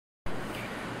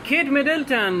Kate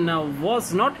Middleton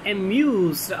was not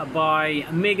amused by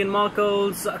Meghan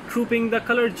Markle's trooping the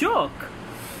colour joke.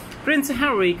 Prince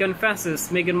Harry confesses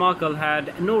Meghan Markle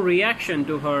had no reaction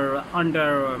to her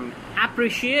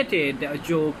underappreciated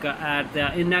joke at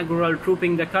the inaugural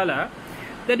trooping the colour.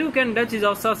 The Duke and Duchess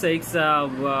of Sussex,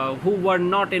 who were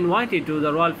not invited to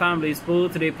the royal family's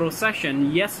birthday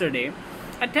procession yesterday,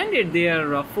 attended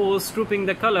their first trooping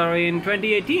the colour in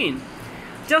 2018,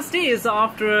 just days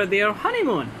after their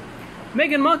honeymoon.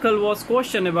 Meghan Markle was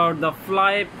questioned about the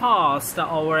flypast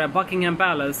over Buckingham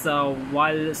Palace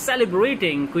while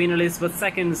celebrating Queen Elizabeth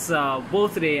II's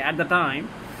birthday at the time.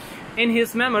 In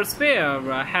his memoir,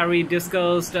 Harry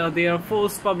discussed their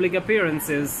first public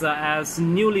appearances as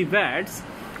newlyweds,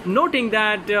 noting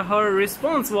that her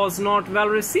response was not well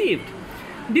received.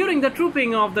 During the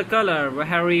trooping of the colour,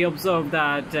 Harry observed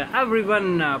that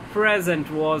everyone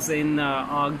present was in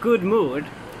a good mood,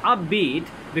 upbeat,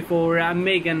 before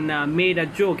Meghan made a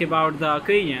joke about the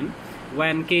occasion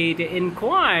when Kate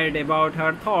inquired about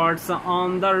her thoughts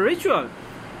on the ritual.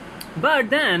 But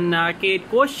then Kate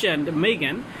questioned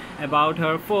Meghan about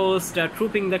her first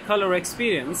trooping the colour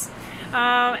experience,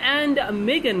 and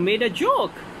Meghan made a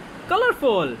joke.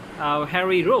 Colourful,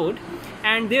 Harry wrote,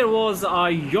 and there was a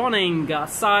yawning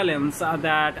silence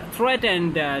that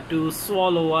threatened to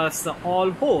swallow us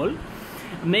all whole.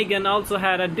 Meghan also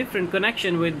had a different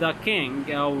connection with the king,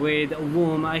 with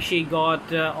whom she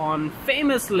got on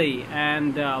famously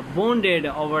and bonded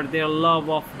over their love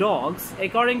of dogs,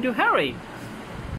 according to Harry.